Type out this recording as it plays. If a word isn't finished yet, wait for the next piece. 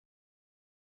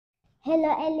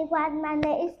Hello everyone, my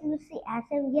name is Lucy. I'm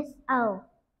 7 years old.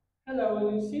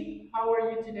 Hello, Lucy. How are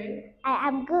you today? I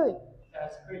am good.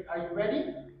 That's great. Are you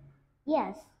ready?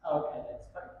 Yes. Okay, let's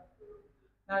start.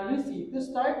 Now, Lucy, to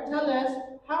start, tell us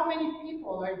how many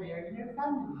people are there in your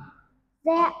family?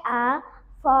 There are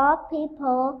 4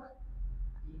 people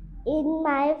in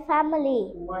my family.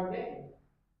 Who are they?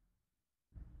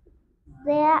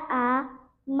 There are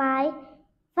my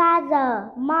father,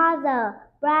 mother,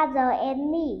 brother, and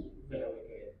me. Very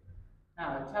good.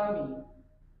 Now, tell me,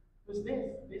 who's this?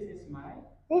 This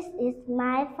is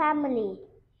my family.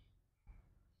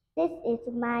 This is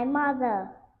my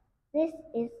mother. This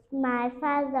is my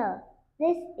father.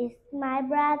 This is my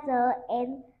brother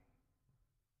and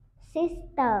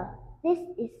sister. This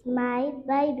is my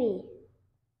baby.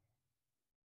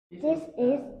 This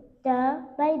is the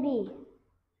baby.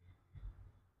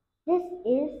 This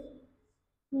is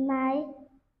my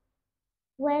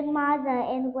grandmother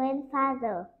and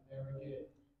grandfather. Very good.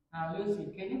 Now,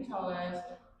 Lucy, can you tell us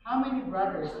how many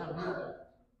brothers have you got?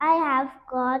 I have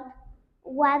got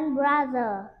 1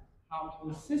 brother. How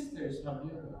many sisters have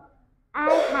you got? I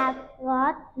have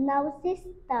got no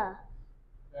sister.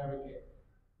 Very good.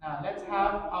 Now, let's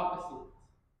have opposites.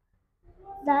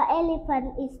 The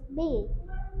elephant is big.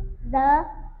 The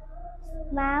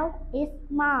mouth is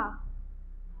small.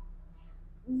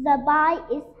 The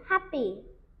boy is happy.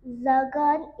 The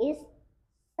girl is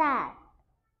sad.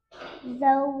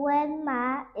 The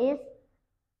grandma is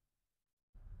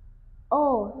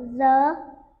old. The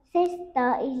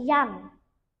sister is young.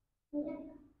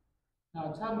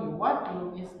 Now, tell me, what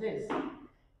room is this?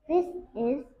 This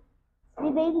is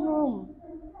living room.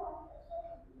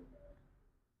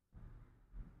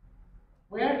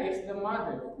 Where is the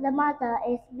mother? The mother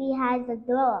is behind the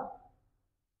door.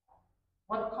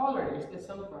 What color is the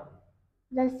sofa?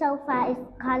 The sofa is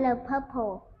color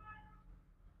purple.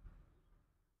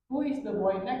 Who is the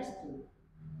boy next to?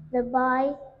 The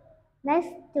boy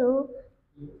next to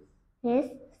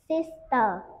his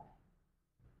sister.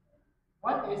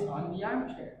 What is on the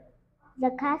armchair?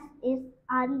 The cat is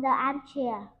on the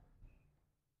armchair.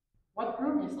 What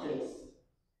room is this?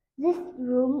 This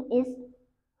room is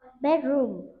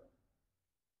bedroom.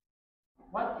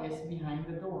 What is behind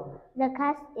the door? The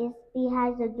cat is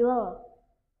behind the door.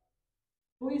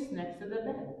 Who is next to the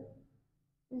bed?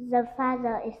 The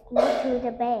father is next to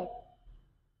the bed.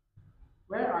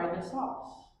 Where are the socks?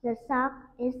 The sock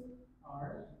is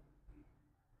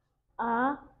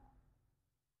Are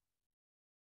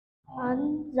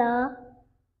on the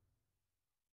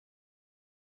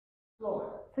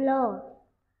floor.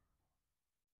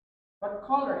 What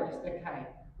color is the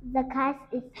kite? The cat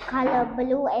is color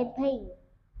blue and pink.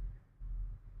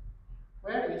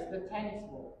 Where is the tennis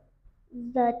ball?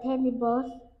 The tennis ball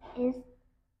is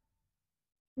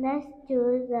next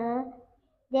to the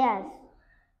desk.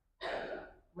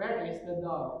 Where is the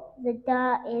dog? The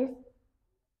dog is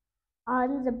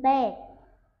on the bed.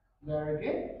 Very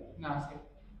good. Now say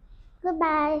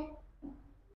Goodbye.